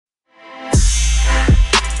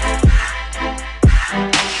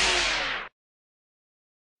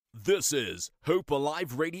This is Hope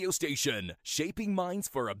Alive Radio Station, shaping minds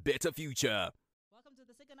for a better future. Welcome to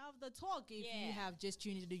the second half of the talk. If you have just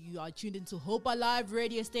tuned in, you are tuned into Hope Alive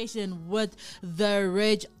Radio Station with the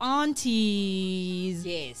Rich Aunties.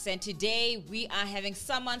 Yes, and today we are having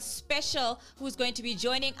someone special who's going to be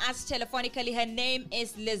joining us telephonically. Her name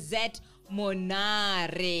is Lizette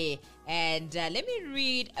Monare. And let me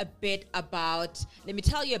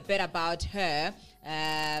tell you a bit about her.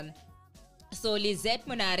 So Lizette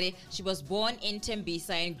Monare, she was born in Tembisa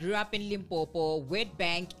and grew up in Limpopo,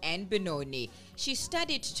 Witbank and Benoni. She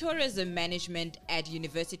studied tourism management at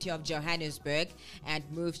University of Johannesburg and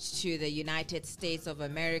moved to the United States of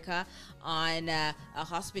America on a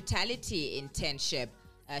hospitality internship.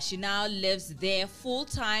 She now lives there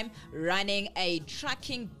full-time, running a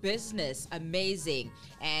trucking business. Amazing.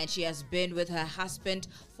 And she has been with her husband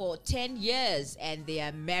for 10 years, and they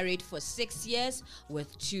are married for 6 years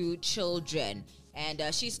with 2 children. And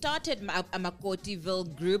she started a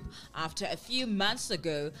Makotiville group after a few months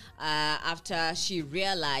ago, after she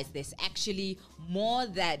realized there's actually more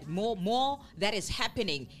that is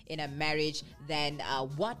happening in a marriage than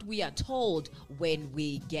what we are told when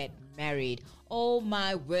we get married. Oh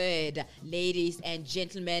my word, ladies and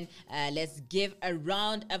gentlemen, let's give a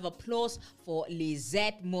round of applause for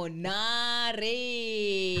Lizette Monare.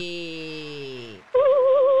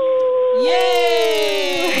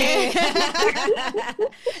 Yay!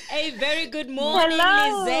 A very good morning,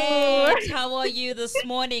 Hello. Lizette. How are you this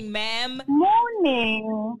morning, ma'am?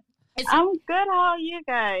 Morning. I'm good. How are you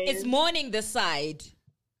guys? It's morning this side.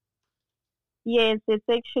 Yes, it's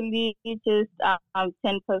actually just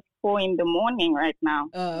 4:10 in the morning right now.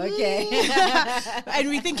 Oh, okay. And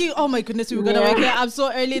we're thinking, oh my goodness, we were going to wake her up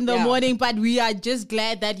so early in the morning, but we are just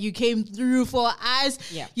glad that you came through for us.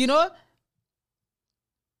 Yeah. You know?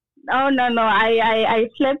 Oh, no. I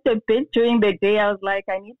slept a bit during the day. I was like,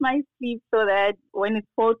 I need my sleep so that when it's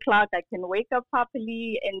 4 o'clock, I can wake up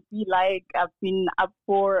properly and be like I've been up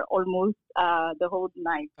for almost the whole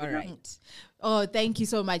night. All right. Oh, thank you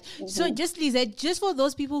so much. Mm-hmm. So just Lizette, just for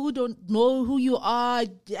those people who don't know who you are,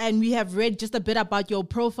 and we have read just a bit about your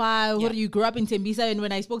profile, where you grew up in Tembisa, and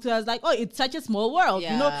when I spoke to her, I was like, oh, it's such a small world.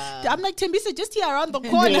 Yeah. You know, I'm like, Tembisa, just here around the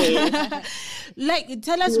corner. Like,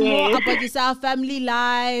 tell us more about yourself, family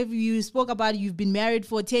life. You spoke about you've been married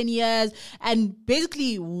for 10 years, and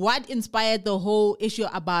basically what inspired the whole issue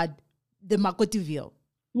about the Makotiville?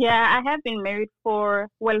 Yeah, I have been married for,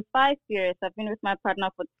 5 years. I've been with my partner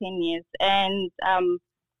for 10 years. And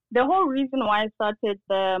the whole reason why I started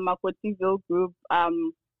the Makotiville group,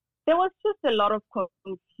 there was just a lot of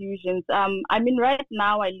confusions. Right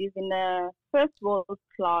now I live in a first world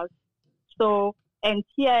class. So, and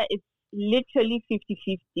here it's literally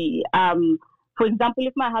 50-50. For example,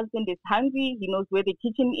 if my husband is hungry, he knows where the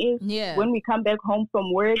kitchen is. Yeah. When we come back home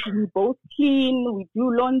from work, we both clean, we do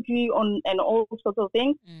laundry and all sorts of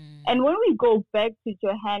things. And when we go back to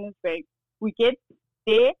Johannesburg, we get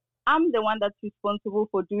there. I'm the one that's responsible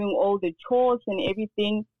for doing all the chores and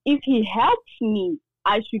everything. If he helps me,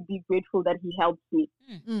 I should be grateful that he helps me.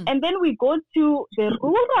 And then we go to the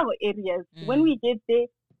rural areas. When we get there,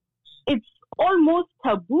 it's almost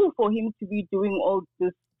taboo for him to be doing all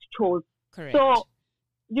these chores. Correct. So,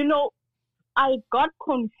 I got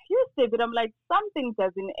confused a bit. I'm like, something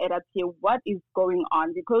doesn't add up here. What is going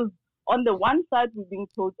on? Because on the one side, we're being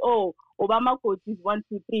told, oh, Obama coach is 1,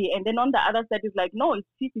 2, 3. And then on the other side, it's like, no, it's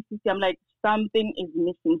 50-50. I'm like, something is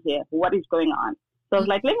missing here. What is going on? So I was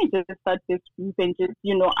like, let me just start this group and just,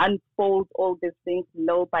 unfold all these things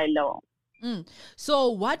low by low. So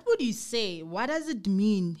what would you say? What does it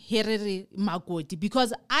mean, Herere Makoti?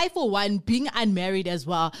 Because I, for one, being unmarried as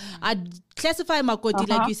well, I'd classify Makoti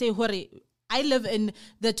like you say, Hore. I live in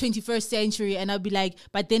the 21st century, and I'll be like,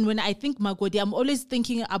 but then when I think Makoti, I'm always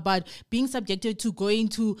thinking about being subjected to going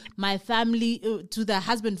to my family, to the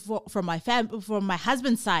husband from my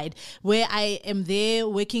husband's side, where I am there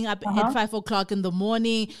waking up at 5 o'clock in the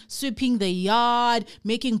morning, sweeping the yard,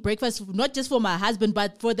 making breakfast, not just for my husband,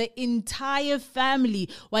 but for the entire family.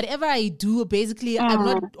 Whatever I do, basically, I'm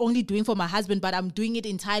not only doing for my husband, but I'm doing it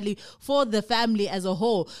entirely for the family as a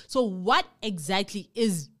whole. So what exactly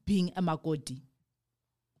is being a Makoti?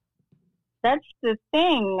 That's the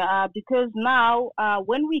thing, because now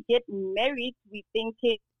when we get married, we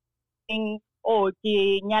thinking, oh,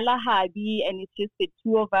 okay, nyala habi, and it's just the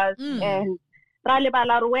 2 of us. And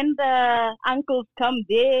when the uncles come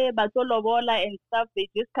there, batolobola and stuff, they're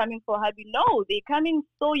just coming for habi. No, they're coming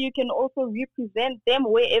so you can also represent them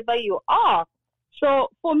wherever you are. So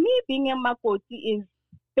for me, being a Makoti is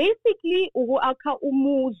basically uruaka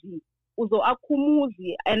umuzi. uzo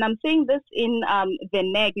akumuzi, and I'm saying this in the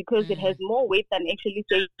neck because it has more weight than actually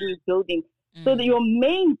saying building. So your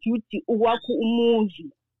main duty uwaku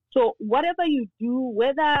umuzi. So whatever you do,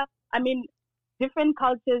 whether, I mean, different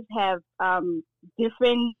cultures have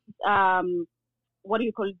different what do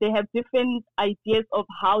you call it? They have different ideas of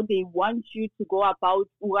how they want you to go about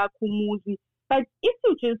uwakumuzi. But if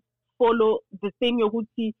you just follow the same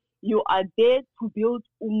yoguti, you are there to build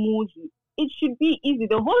umuzi. It should be easy.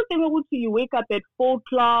 The whole thing yoguti, you wake up at 4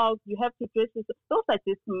 o'clock, you have to dress. Those are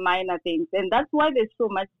just minor things, and that's why there's so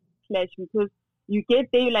much clash, because you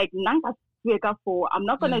get there, you're like, Nanga wake up for, I'm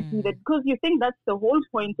not gonna do that, because you think that's the whole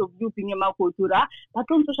point of you being a makotura.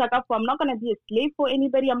 I'm not gonna be a slave for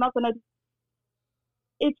anybody. I'm not gonna.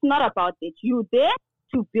 It's not about it. You're there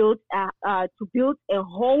to build a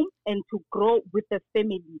home and to grow with the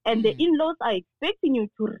family. And the in-laws are expecting you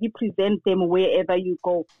to represent them wherever you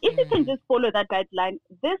go. If you can just follow that guideline,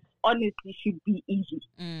 this honestly should be easy.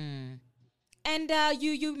 And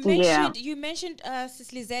you mentioned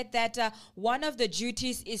Sis Lizette, that one of the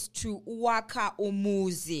duties is to waka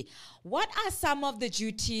umuzi. What are some of the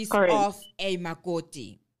duties of a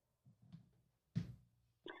makoti?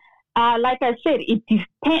 Like I said, it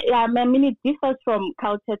depends. I mean, it differs from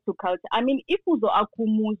culture to culture. I mean, if uzo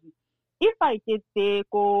akumuzi, if I get there,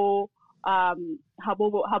 go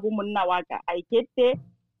habo monna waka, I get there.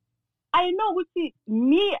 I know which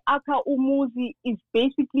me aka umuzi is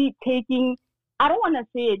basically taking. I don't want to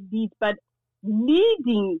say a lead, but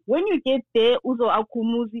leading. When you get there, uzo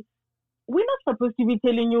akumuzi, we're not supposed to be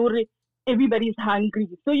telling you everybody's hungry.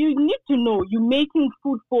 So you need to know you're making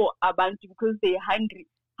food for abantu because they're hungry.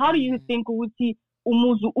 How do you think uthi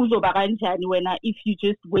umuzu uzoba kanjani wena if you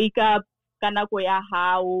just wake up kanako ya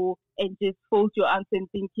how and just fold your arms and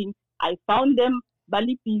thinking, I found them,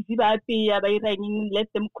 bali busy ba let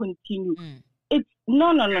them continue. It's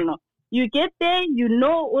no. You get there, you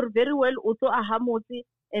know or very well also ahamosi,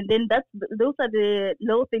 and then those are the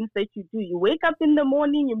little things that you do. You wake up in the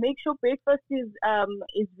morning, you make sure breakfast is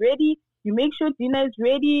ready, you make sure dinner is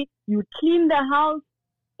ready, you clean the house.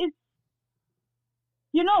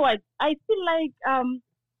 You know what? I feel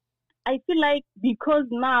like because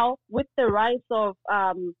now with the rise of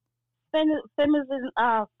feminism,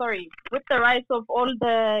 with the rise of all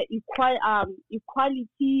the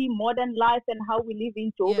equality, modern life, and how we live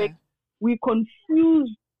in Joburg, we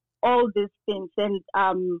confuse all these things, and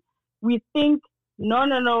we think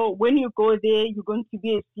no. When you go there, you're going to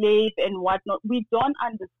be a slave and whatnot. We don't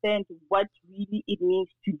understand what really it means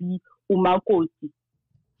to be umakoti.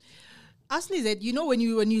 Asli, that when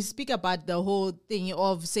you speak about the whole thing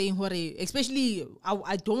of saying hore, especially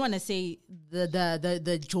I don't want to say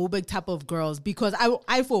the Joburg type of girls, because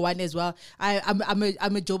I for one as well, I'm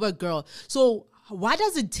a Joburg girl. So what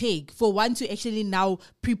does it take for one to actually now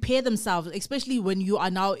prepare themselves, especially when you are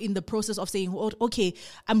now in the process of saying, oh, okay,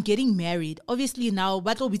 I'm getting married. Obviously now,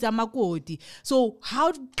 so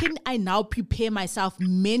how can I now prepare myself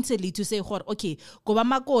mentally to say, okay, goba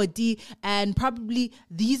makoti, and probably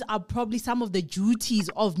these are probably some of the duties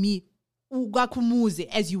of me, ugakumuze,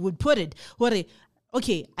 as you would put it.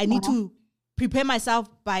 Okay, I need to prepare myself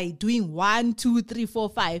by doing 1, 2, 3, 4,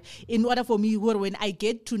 5 in order for me, when I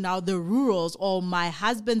get to now the rurals or my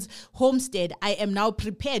husband's homestead, I am now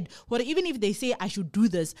prepared. Even if they say I should do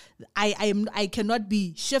this, I cannot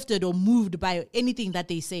be shifted or moved by anything that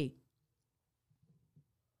they say.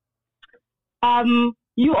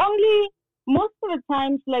 You only, most of the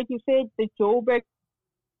times, like you said, the Joburg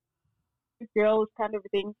girls kind of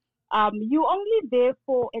thing, you only there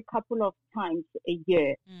for a couple of times a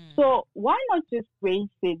year. So why not just brace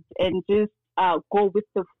it and just go with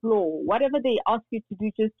the flow? Whatever they ask you to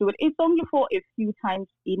do, just do it. It's only for a few times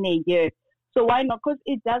in a year. So why not? Because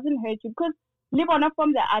it doesn't hurt you. Because Libona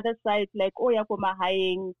from the other side, like,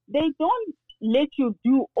 they don't let you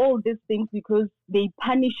do all these things because they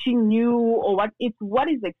punishing you or what. It's what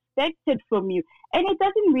is expected from you. And it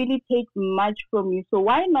doesn't really take much from you. So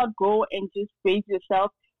why not go and just brace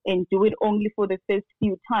yourself and do it only for the first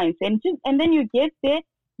few times, and then you get there,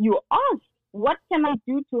 you ask, what can I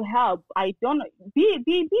do to help? I don't know. Be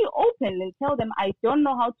open and tell them, I don't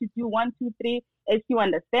know how to do 1, 2, 3. As you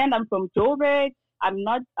understand, I'm from Joburg. I'm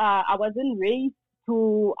not. I wasn't raised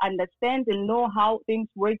to understand and know how things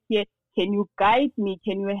work here. Can you guide me?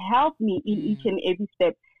 Can you help me in each and every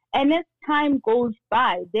step? And as time goes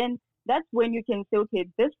by, then that's when you can say, okay,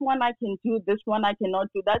 this one I can do, this one I cannot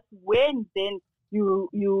do. That's when then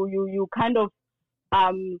you kind of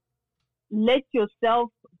let yourself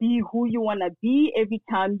be who you want to be every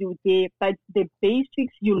time you're there, but the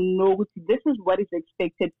basics, you know, this is what is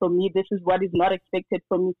expected from me, this is what is not expected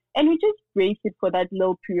from me, and we just brace it for that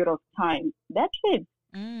little period of time. That's it.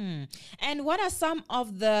 And what are some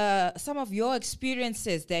of your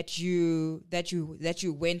experiences that you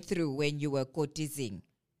went through when you were courtesing?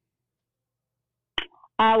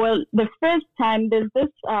 Well, the first time, there's this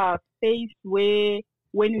phase where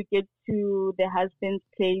when you get to the husband's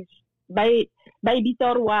place, by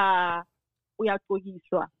bitorwa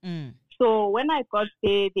uyakogiswa. So when I got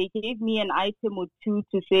there, they gave me an item or two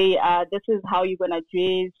to say, this is how you're gonna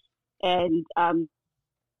dress, and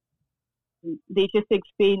they just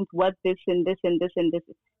explained what this and this and this and this.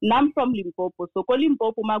 And I'm from Limpopo, so call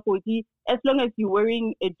Limpopo makoti. As long as you're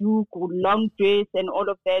wearing a duke or long dress and all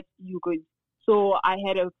of that, you good. So I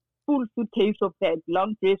had a full suitcase of that,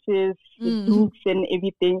 long dresses, dukes, and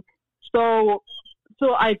everything. So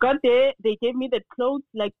I got there. They gave me the clothes,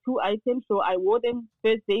 like 2 items. So I wore them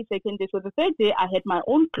first day, second day. So the third day, I had my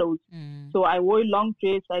own clothes. So I wore a long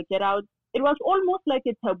dress. I get out. It was almost like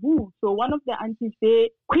a taboo. So one of the aunties there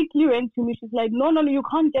quickly ran to me. She's like, no, you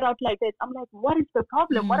can't get out like that. I'm like, what is the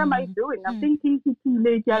problem? What am I doing? I'm thinking it's too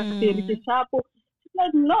late. She's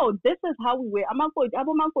like, no, this is how we wear.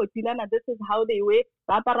 This is how they wear.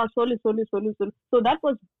 So that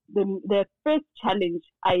was the first challenge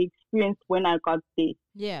I experienced when I got there.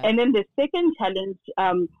 Yeah. And then the second challenge,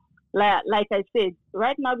 like I said,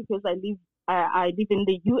 right now, because I live in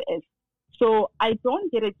the US, so I don't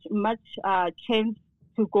get much chance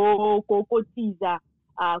to go teaser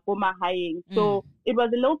mahayeng. So it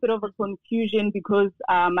was a little bit of a confusion because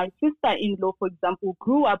my sister-in-law, for example,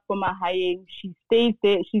 grew up mahayeng. She stays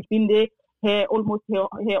there. She's been there almost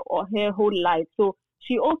her whole life. So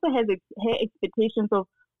she also has her expectations of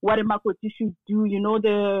what a makoti should do. You know,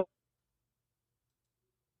 the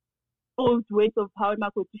old ways of how a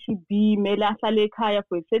makoti should be. Mela ahlale ekhaya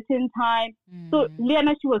for a certain time. So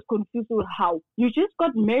Liana, she was confused with how. You just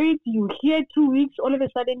got married, you here 2 weeks, all of a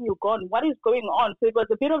sudden you're gone. What is going on? So it was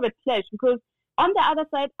a bit of a clash because on the other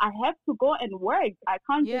side, I have to go and work. I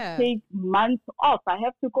can't just take months off. I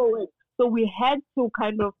have to go work. So we had to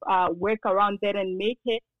kind of work around that and make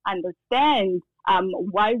her understand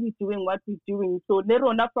why we're doing what we're doing. So later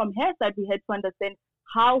on, from her side, we had to understand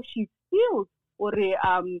how she feels, or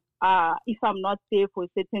if I'm not there for a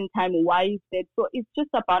certain time, why is that? So it's just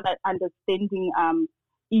about understanding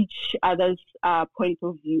each other's point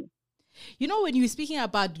of view. You know, when you're speaking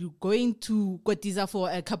about going to Kotiza for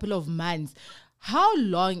a couple of months, how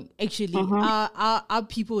long actually are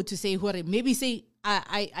people to say, maybe say,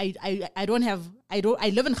 I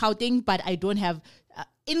live in Gauteng, but I don't have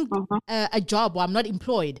a job, or I'm not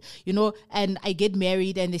employed, you know, and I get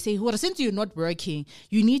married and they say, since you're not working,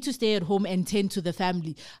 you need to stay at home and tend to the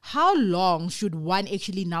family. How long should one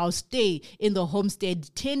actually now stay in the homestead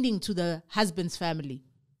tending to the husband's family?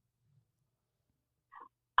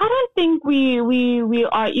 I don't think we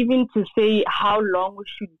are even to say how long we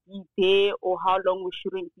should be there or how long we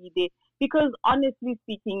shouldn't be there. Because honestly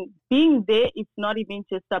speaking, being there, it's not even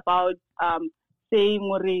just about saying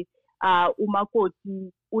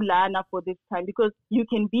umakoti ulana for this time, because you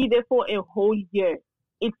can be there for a whole year.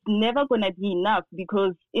 It's never gonna be enough,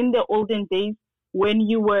 because in the olden days when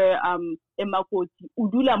you were a makoti,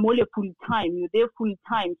 udula mole full time, you're there full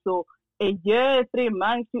time. So a year, 3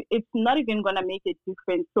 months, it's not even going to make a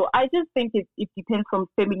difference. So I just think it depends from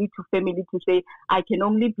family to family to say, I can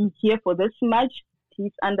only be here for this much,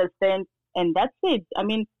 please understand. And that's it. I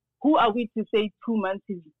mean, who are we to say 2 months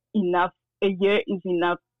is enough, a year is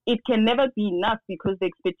enough? It can never be enough, because the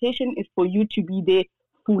expectation is for you to be there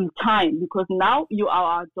full time, because now you are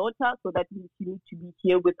our daughter, so that means you need to be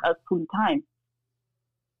here with us full time.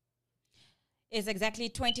 It's exactly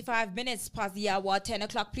 25 minutes past the hour, 10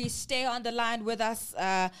 o'clock. Please stay on the line with us,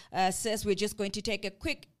 sis. We're just going to take a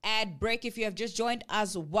quick ad break. If you have just joined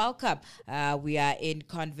us, welcome. We are in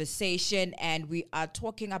conversation and we are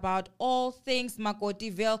talking about all things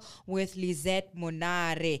Makotiville with Lizette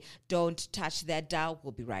Monare. Don't touch that dial.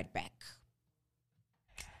 We'll be right back.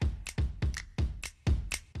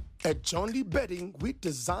 At John Lee Bedding, we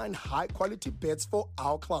design high-quality beds for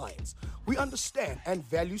our clients. We understand and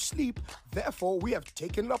value sleep. Therefore, we have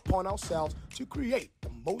taken it upon ourselves to create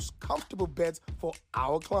the most comfortable beds for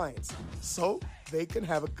our clients, so they can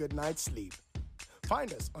have a good night's sleep.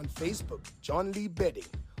 Find us on Facebook, John Lee Bedding.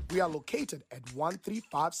 We are located at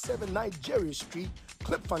 1357 Nigeria Street,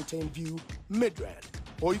 Klipfontein View, Midrand.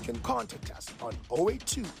 Or you can contact us on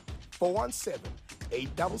 082 417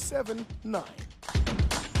 8779.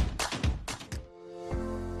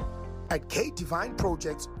 At K Divine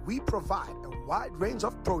Projects, we provide a wide range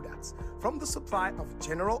of products, from the supply of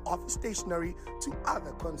general office stationery to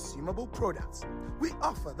other consumable products. We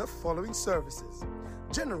offer the following services: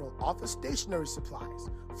 general office stationery supplies,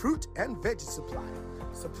 fruit and veggie supply,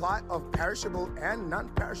 supply of perishable and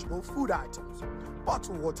non-perishable food items,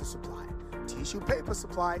 bottled water supply, tissue paper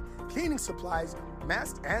supply, cleaning supplies,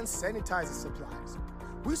 mask and sanitizer supplies.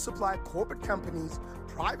 We supply corporate companies,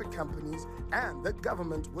 private companies, and the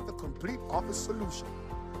government with a complete office solution.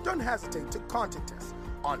 Don't hesitate to contact us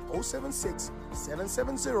on 076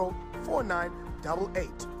 770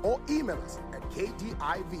 4988 or email us at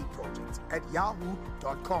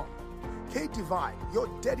kdivprojects@yahoo.com. K Divine, your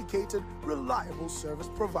dedicated, reliable service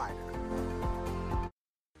provider.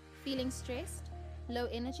 Feeling stressed? Low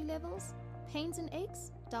energy levels? Pains and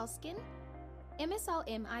aches? Dull skin?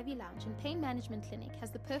 MSLM IV Lounge and Pain Management Clinic has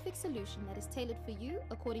the perfect solution that is tailored for you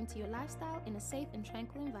according to your lifestyle in a safe and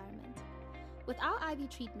tranquil environment. With our IV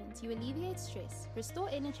treatments, you alleviate stress, restore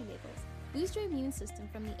energy levels, boost your immune system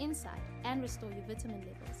from the inside, and restore your vitamin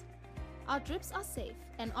levels. Our drips are safe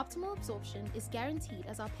and optimal absorption is guaranteed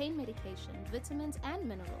as our pain medication, vitamins, and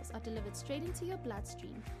minerals are delivered straight into your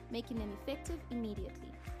bloodstream, making them effective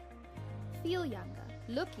immediately. Feel younger,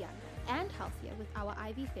 look younger, and healthier with our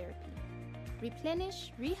IV therapy.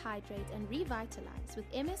 Replenish, rehydrate, and revitalize with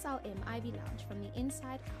MSLM IV Lounge from the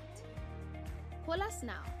inside out. Call us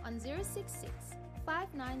now on 066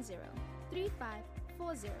 590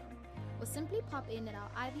 3540 or simply pop in at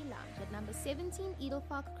our IV Lounge at number 17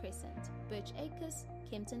 Edelpark Crescent, Birch Acres,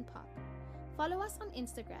 Kempton Park. Follow us on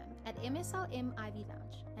Instagram at MSLM IV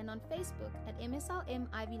Lounge and on Facebook at MSLM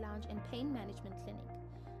IV Lounge and Pain Management Clinic.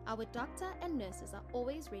 Our doctor and nurses are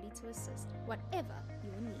always ready to assist, whatever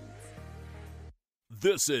your needs.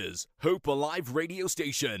 This is Hope Alive Radio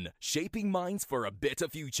Station, shaping minds for a better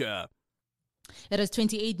future. It is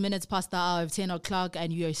 28 minutes past the hour of 10 o'clock,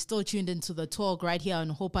 and you are still tuned into the talk right here on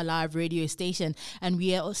Hope Alive Radio Station. And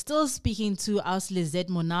we are still speaking to us, Lizette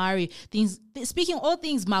Monari. Speaking all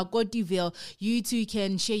things Makotiville, you too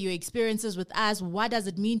can share your experiences with us. What does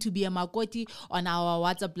it mean to be a Makoti on our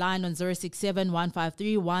WhatsApp line on 067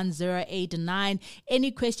 153 1089.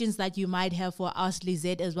 Any questions that you might have for us,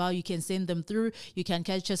 Lizette, as well, you can send them through. You can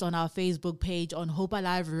catch us on our Facebook page on Hope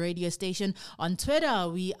Alive Radio Station. On Twitter,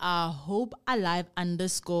 we are Hope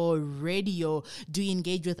Alive_radio. Do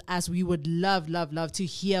engage with us. We would love to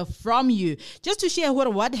hear from you. Just to share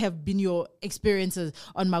what have been your experiences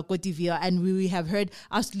on Makotiville. And we have heard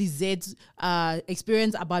us Lizette's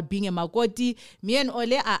experience about being a Makoti. Me and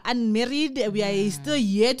Ole are unmarried. We are still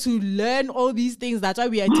yet to learn all these things. That's why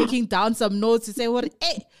we are taking down some notes to say,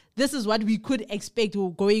 hey, this is what we could expect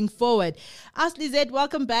going forward. Us Lizette,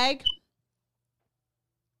 welcome back.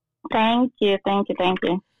 Thank you.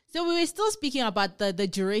 So we were still speaking about the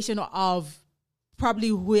duration of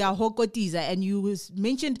probably we are Hokotiza, and you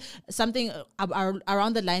mentioned something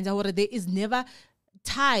around the lines of there is never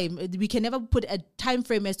time. We can never put a time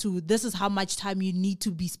frame as to this is how much time you need to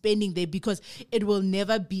be spending there, because it will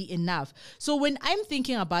never be enough. So when I'm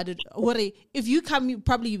thinking about it, if you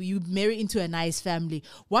marry into a nice family,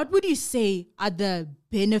 what would you say are the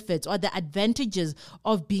benefits or the advantages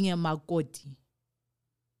of being a Makoti?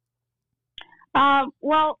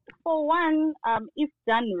 Well, for one, if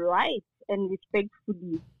done right and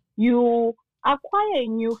respectfully, you acquire a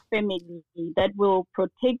new family that will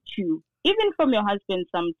protect you, even from your husband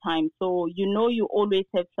sometimes. So you always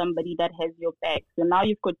have somebody that has your back. So now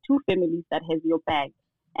you've got two families that has your back.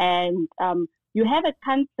 And you have a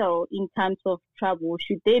counsel in times of trouble.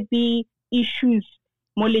 Should there be issues,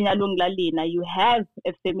 you have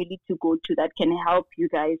a family to go to that can help you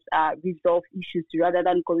guys resolve issues rather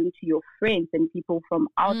than going to your friends and people from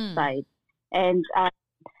outside. And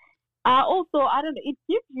also, I don't know, it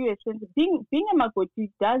gives you a sense of being a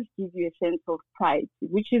Makoti does give you a sense of pride,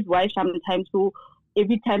 which is why sometimes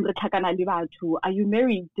every time are you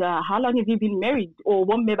married? How long have you been married? Or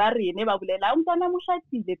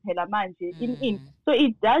so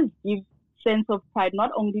it does give sense of pride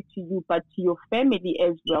not only to you but to your family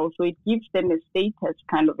as well. So it gives them a status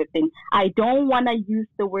kind of a thing. I don't want to use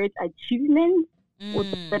the word achievement, but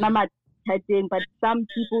some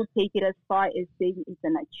people take it as far as saying it's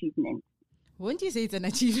an achievement. Won't you say it's an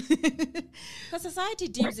achievement? Because society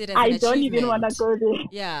deems it as an achievement. I don't even want to go there.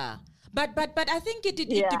 Yeah. But I think it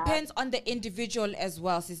depends on the individual as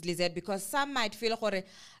well, Sis Lizette, because some might feel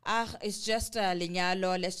it's just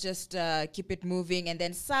linyalo, let's just keep it moving. And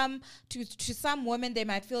then to some women, they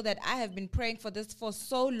might feel that I have been praying for this for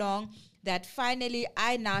so long that finally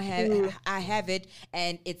I now have it,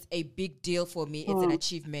 and it's a big deal for me. It's an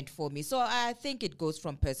achievement for me. So I think it goes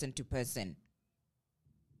from person to person.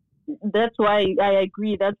 That's why I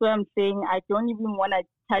agree. That's why I'm saying I don't even want to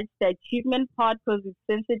touch the achievement part because it's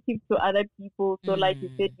sensitive to other people. So, like you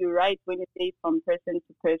said, you're right when you say from person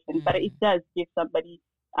to person, but it does give somebody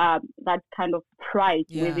that kind of pride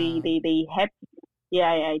where they have,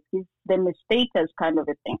 it gives them a status kind of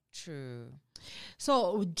a thing. True.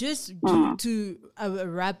 So just to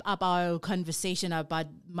wrap up our conversation about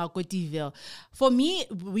Makotiville, for me,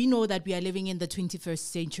 we know that we are living in the 21st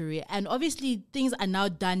century, and obviously things are now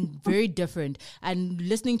done very different. And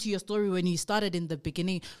listening to your story when you started in the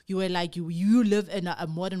beginning, you were like, you live in a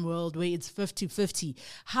modern world where it's 50-50.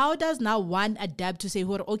 How does now one adapt to say,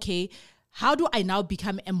 okay, how do I now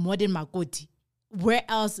become a modern Makoti?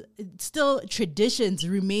 Whereas still traditions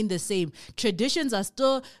remain the same. Traditions are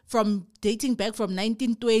still from dating back from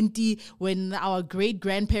 1920 when our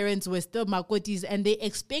great-grandparents were still Makotis, and they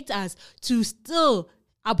expect us to still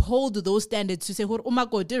uphold those standards to say,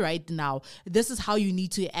 Makoti right now, this is how you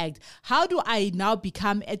need to act. How do I now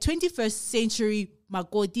become a 21st century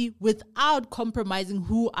Makoti without compromising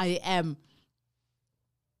who I am?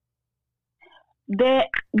 There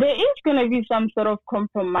is going to be some sort of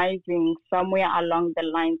compromising somewhere along the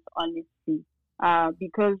lines, honestly.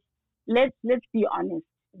 Because let's be honest.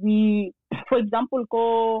 We, for example,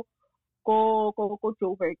 go to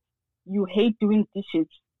work. You hate doing dishes.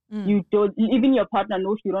 You don't. Even your partner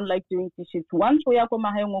knows you don't like doing dishes. Once you're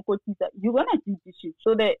gonna do dishes.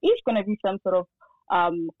 So there is going to be some sort of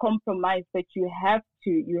compromise that you have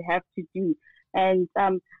to do. And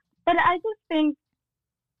but I just think,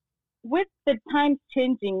 with the times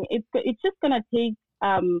changing, it's just gonna take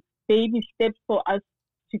baby steps for us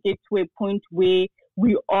to get to a point where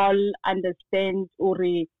we all understand, or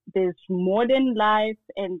there's modern life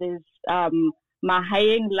and there's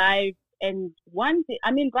Mahayeng life, and one day, I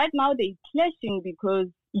mean, right now they're clashing because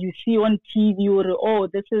you see on TV, or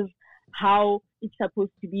this is how it's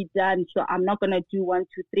supposed to be done, so I'm not gonna do 1,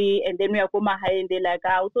 2, 3, and then we are and they're like,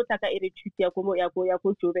 this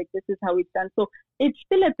is how it's done. So it's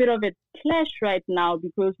still a bit of a clash right now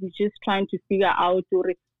because we're just trying to figure out,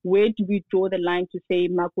 where do we draw the line to say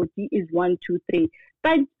Makoti is 1, 2, 3.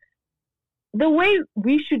 But the way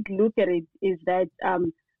we should look at it is that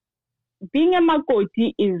being a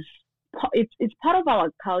Makoti is it's part of our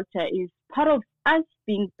culture, is part of us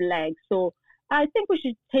being black. So I think we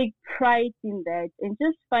should take pride in that and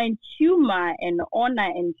just find humor and honor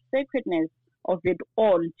and sacredness of it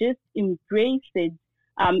all. Just embrace it.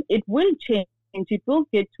 It will change. It will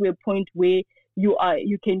get to a point where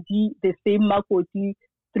you can be the same Makoti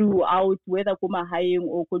throughout, whether Kumahayeng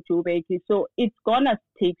or Kojobeki. So it's gonna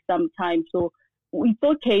take some time. So it's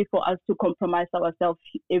okay for us to compromise ourselves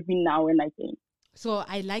every now and again. So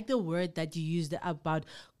I like the word that you used about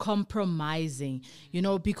compromising,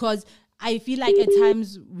 because I feel like at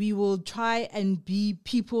times we will try and be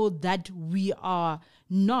people that we are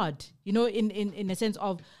not, in a sense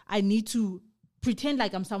of, I need to pretend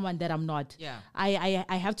like I'm someone that I'm not. Yeah. I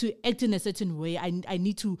have to act in a certain way. I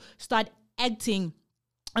need to start acting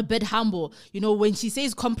a bit humble. When she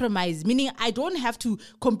says compromise, meaning I don't have to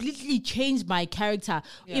completely change my character.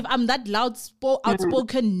 Yeah. If I'm that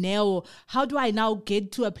outspoken now, how do I now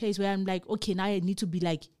get to a place where I'm like, okay, now I need to be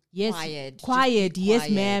like, yes, quiet. Yes,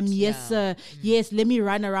 ma'am. Yes, sir. Yes, let me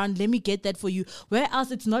run around. Let me get that for you. Where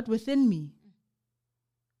else it's not within me.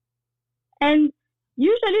 And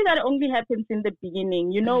usually that only happens in the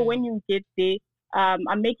beginning. When you get there,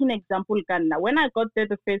 I'm making an example, Ganna. When I got there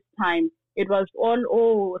the first time, it was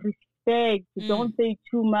all, respect, don't say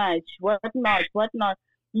too much, whatnot.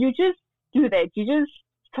 You just do that. You just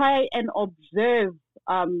try and observe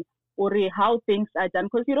how things are done,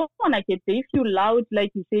 because you don't want to get there. If you're loud,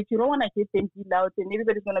 like you said, you don't want to get them be loud, and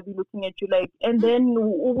everybody's going to be looking at you like, and then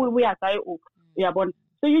we are so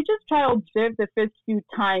you just try to observe the first few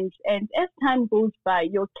times, and as time goes by,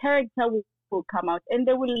 your character will come out, and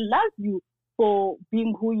they will love you for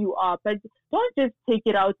being who you are. But don't just take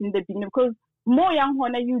it out in the beginning, because more young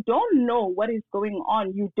Hona, you don't know what is going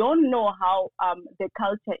on. You don't know how the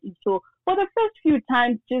culture is. So for the first few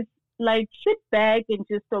times, just like sit back and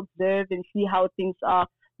just observe and see how things are.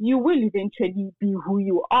 You will eventually be who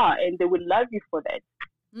you are, and they will love you for that.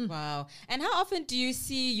 Wow. And how often do you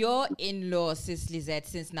see your in-laws, Sis Lizette,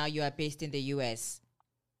 since now you are based in the US?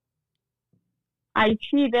 I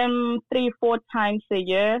see them 3-4 times a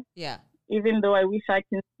year. Yeah. Even though I wish I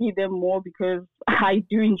can see them more, because I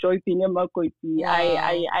do enjoy being a Makoti. Wow.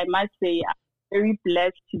 I must say, I'm very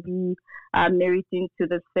blessed to be married into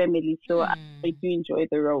this family. So I do enjoy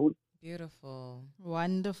the role. Beautiful.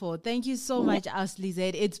 Wonderful. Thank you so much,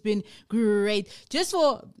 Lizette. It's been great. Just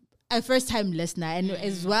for a first-time listener, and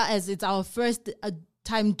as well as it's our first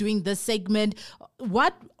time doing this segment.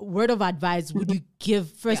 What word of advice would you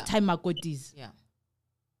give first-time makotis? Yeah.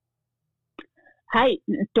 Hi,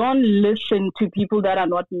 don't listen to people that are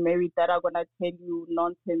not married that are going to tell you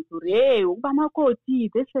nonsense. Hey,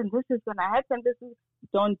 this and this is going to happen.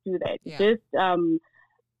 Don't do that. Yeah. Just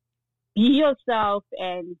be yourself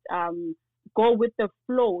and go with the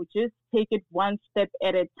flow. Just take it one step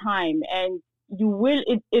at a time. And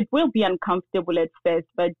it will be uncomfortable at first,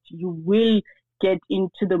 but you will get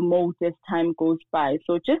into the mode as time goes by.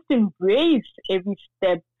 So just embrace every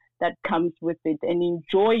step that comes with it and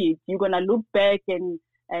enjoy it. You're gonna look back and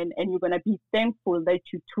you're gonna be thankful that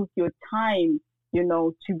you took your time,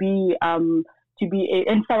 to be and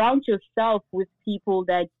surround yourself with people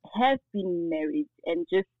that have been married and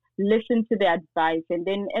just listen to their advice. And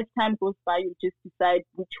then as time goes by, you just decide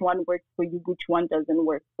which one works for you, which one doesn't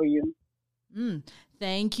work for you.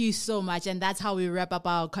 Thank you so much. And that's how we wrap up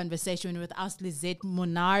our conversation with us, Lizette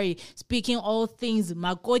Monari, speaking all things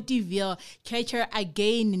Makotiville. Catch her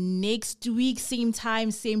again next week, same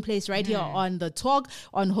time, same place, right here on The Talk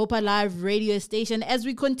on Hope Alive radio station, as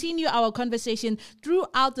we continue our conversation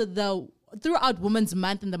throughout Women's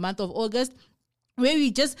Month in the month of August, where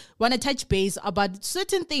we just want to touch base about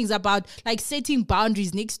certain things, about like setting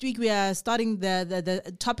boundaries. Next week, we are starting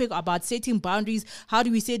the topic about setting boundaries. How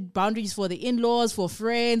do we set boundaries for the in-laws, for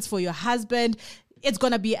friends, for your husband? It's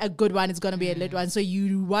going to be a good one. It's going to be a lit one. So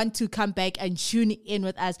you want to come back and tune in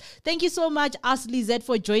with us. Thank you so much, Lizette,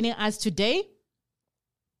 for joining us today.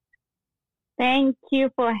 Thank you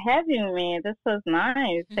for having me. This was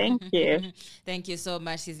nice. Thank you. Thank you so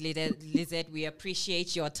much, Lizette. We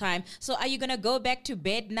appreciate your time. So are you going to go back to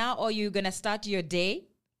bed now, or are you going to start your day?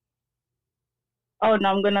 Oh, no,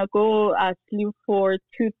 I'm going to go sleep for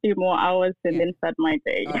 2-3 more hours and then start my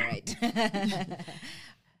day. All right.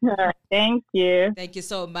 Thank you. Thank you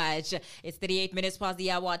so much. It's 38 minutes past the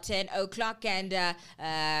hour, 10 o'clock, and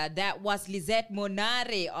that was Lizette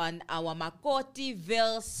Monari on our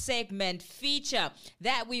Makotiville segment feature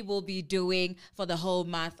that we will be doing for the whole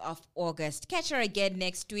month of August. Catch her again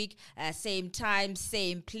next week, same time,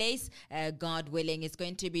 same place. God willing, it's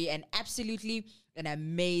going to be an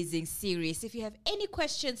amazing series. If you have any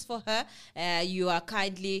questions for her, you are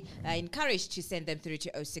kindly encouraged to send them through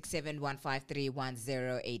to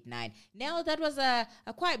 067-153-1089. Now, that was a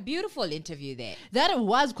quite beautiful interview there. That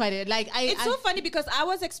was quite it's so funny because I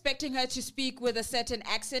was expecting her to speak with a certain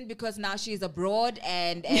accent because now she's abroad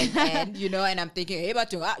and and I'm thinking, hey,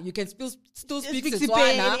 but you can still speak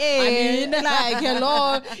Setswana. I mean,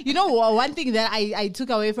 hello. One thing that I took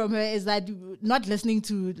away from her is that not listening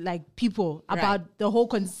to people about the whole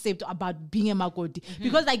concept about being a Makoti,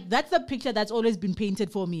 because that's the picture that's always been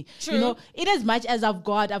painted for me. True. In as much as I've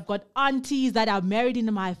got aunties that are married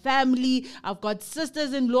in my family, I've got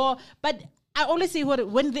sisters-in-law, but I always say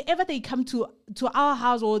whenever they come to our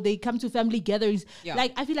house or they come to family gatherings,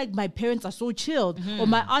 I feel like my parents are so chilled or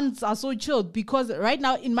my aunts are so chilled, because right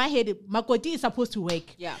now in my head, Makoti is supposed to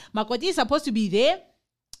work. Yeah. Makoti is supposed to be there,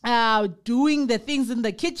 doing the things in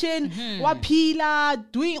the kitchen,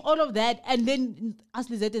 wapila, doing all of that, and then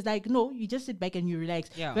Lizette is like, no, you just sit back and you relax.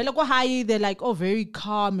 Yeah. They're like, oh, very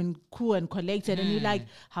calm and cool and collected, and you're like,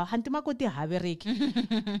 how like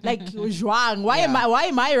Zhuang, why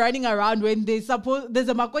am I running around when there's a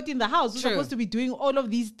Makoti in the house who's supposed to be doing all of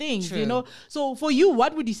these things? So for you,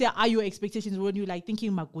 what would you say are your expectations when you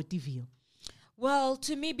thinking Makotiville? Well,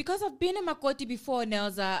 to me, because I've been a Makoti before,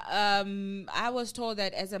 Nelza, I was told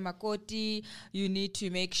that as a Makoti, you need to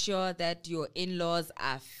make sure that your in-laws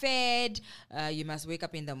are fed. You must wake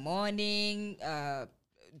up in the morning.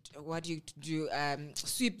 What do you do?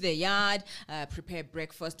 Sweep the yard, prepare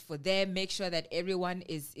breakfast for them, make sure that everyone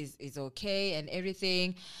is okay and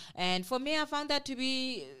everything. And for me, I found that to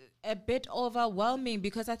be a bit overwhelming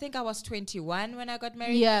because I think I was 21 when I got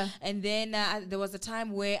married. Yeah. And then there was a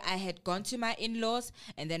time where I had gone to my in-laws,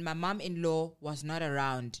 and then my mom-in-law was not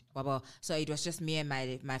around. So it was just me and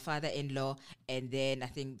my father-in-law, and then I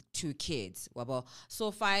think 2 kids.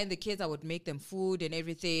 So fine, the kids, I would make them food and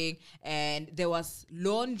everything, and there was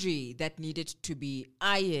laundry that needed to be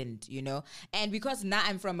ironed, And because now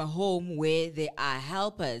I'm from a home where there are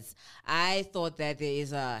helpers, I thought that there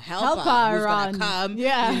is a helper who's going to come,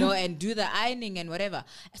 and do the ironing and whatever.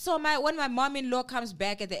 So when my mom-in-law comes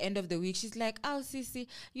back at the end of the week, she's like, "Oh, Sisi,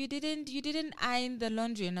 you didn't iron the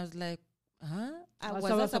laundry," and I was like, "Huh?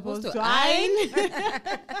 Was I supposed to iron?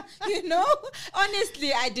 You know,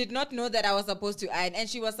 honestly, I did not know that I was supposed to iron, and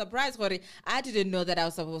she was surprised for it. I didn't know that I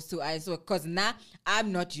was supposed to iron, so because now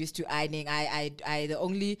I'm not used to ironing. I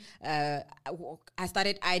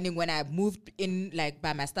started ironing when I moved in like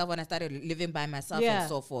by myself, when I started living by myself and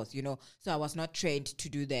so forth. You know, so I was not trained to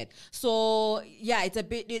do that. So yeah, it's a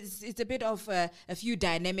bit of a few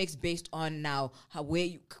dynamics based on now where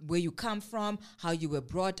you come from, how you were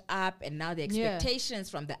brought up, and now the expectations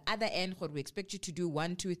from the other end, what we expect you to do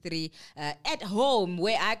 1, 2, 3. At home,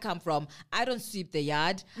 where I come from, I don't sweep the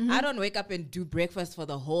yard. I don't wake up and do breakfast for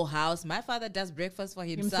the whole house. My father does breakfast for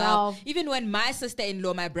himself. Even when my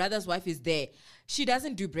sister-in-law, my brother's wife, is there, she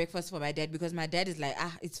doesn't do breakfast for my dad because my dad is like,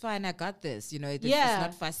 it's fine, I got this. You know, it's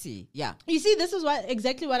not fussy. Yeah. You see, this is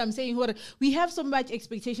exactly what I'm saying. We have so much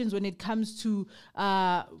expectations when it comes to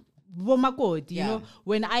you know,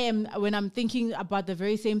 when I'm thinking about the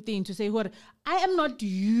very same thing, to say what I am not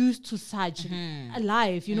used to such a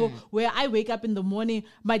life, you know, where I wake up in the morning,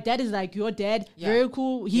 my dad is like, your dad, very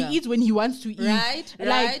cool. He eats when he wants to eat.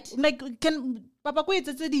 Like can Papa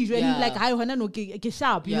and like I no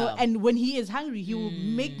sharp, you know, and when he is hungry, he will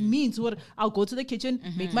make means where I'll go to the kitchen,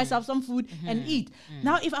 make myself some food and eat.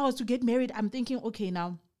 Now, if I was to get married, I'm thinking, okay,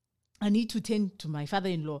 now I need to tend to my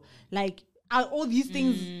father-in-law. Like, are all these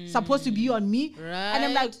things supposed to be on me? Right. And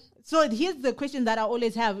I'm like, so here's the question that I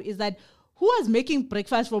always have is that, who was making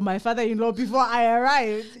breakfast for my father-in-law before I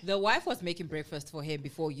arrived? The wife was making breakfast for him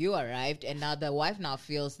before you arrived, and now the wife now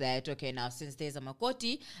feels that, okay, now since there's a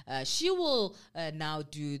makoti, she will now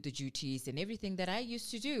do the duties and everything that I used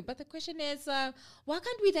to do. But the question is, why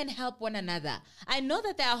can't we then help one another? I know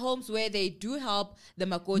that there are homes where they do help the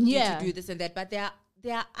makoti to do this and that, but there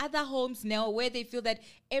are other homes now where they feel that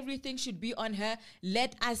everything should be on her.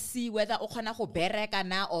 Let us see whether okhona go bereka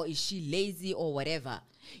na, or is she lazy or whatever.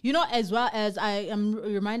 You know, as well as I am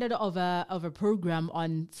reminded of a program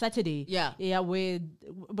on Saturday. Where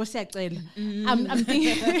I'm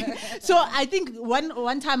thinking. So I think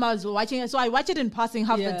one time I was watching it, so I watch it in passing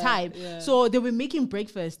half the time. So they were making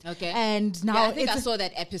breakfast. Okay. And now I think I saw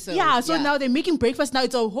that episode. So now they're making breakfast. Now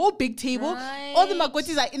it's a whole big table. Right. All the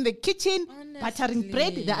makotis are in the kitchen, buttering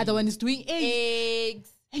bread. The other one is doing eggs.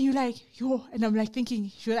 And you're like, and I'm like thinking,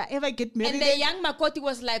 should I ever get married? And the young makoti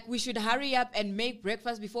was like, we should hurry up and make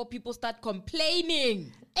breakfast before people start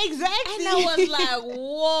complaining. Exactly. And I was like,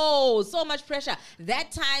 whoa, so much pressure.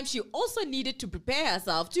 That time, she also needed to prepare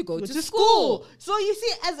herself to go to school. So you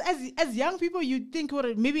see, as young people, you think,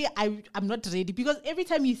 well, maybe I'm not ready. Because every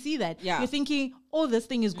time you see that, you're thinking, oh, this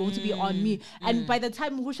thing is going to be on me. And by the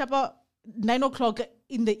time Hushapa, 9 o'clock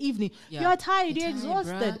in the evening, you're tired, you're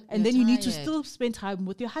exhausted, and then you need to still spend time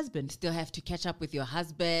with your husband. Still have to catch up with your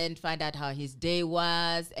husband, find out how his day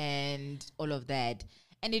was, and all of that.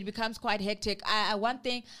 And it becomes quite hectic. One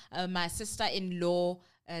thing my sister-in-law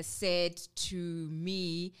said to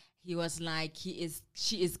me, he was like,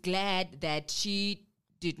 she is glad that she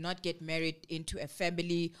did not get married into a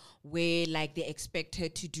family where like they expect her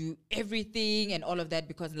to do everything and all of that,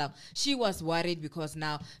 because now she was worried because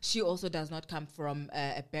now she also does not come from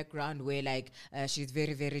a background where like she's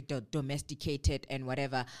very, very domesticated and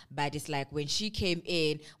whatever. But it's like when she came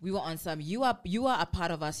in, we were on some, you are a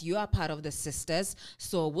part of us, you are part of the sisters,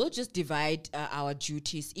 so we'll just divide our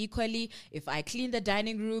duties equally. If I clean the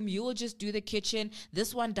dining room, you will just do the kitchen.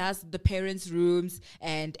 This one does the parents' rooms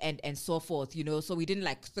and so forth, you know. So we didn't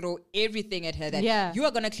like throw everything at her that you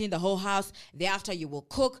are gonna clean the whole house, thereafter you will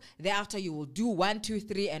cook, thereafter you will do 1, 2,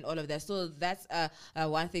 3 and all of that. So that's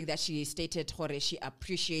one thing that she stated she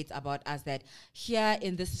appreciates about us, that here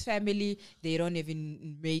in this family they don't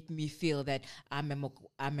even make me feel that I'm a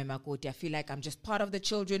makoti. I feel like I'm just part of the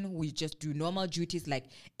children. We just do normal duties like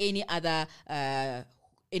any other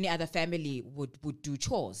family would do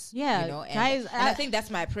chores. Yeah, you know, guys, and I think that's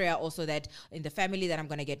my prayer also, that in the family that I'm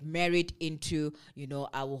going to get married into, you know,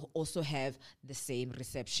 I will also have the same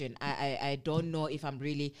reception. I don't know if I'm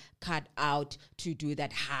really cut out to do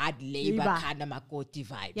that hard labor kind of makoti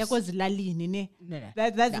vibes. Yeah, because lalini ne.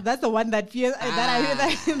 That's the one that fears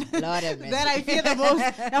that I fear the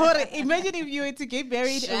most. Imagine if you were to get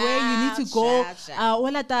married where you need to go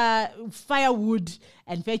all at the firewood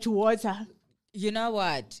and fetch water. You know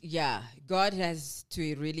what? Yeah, God has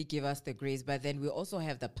to really give us the grace, but then we also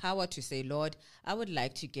have the power to say, Lord, I would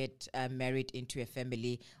like to get married into a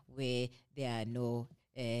family where there are no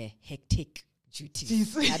hectic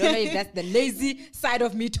duties. I don't know if that's the lazy side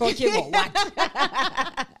of me talking or what.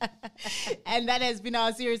 And that has been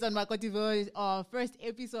our series on Makotivio, our first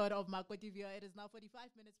episode of Makotivio. It is now 45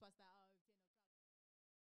 minutes past the hour.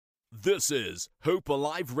 This is Hope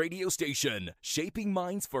Alive Radio Station, shaping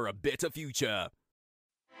minds for a better future.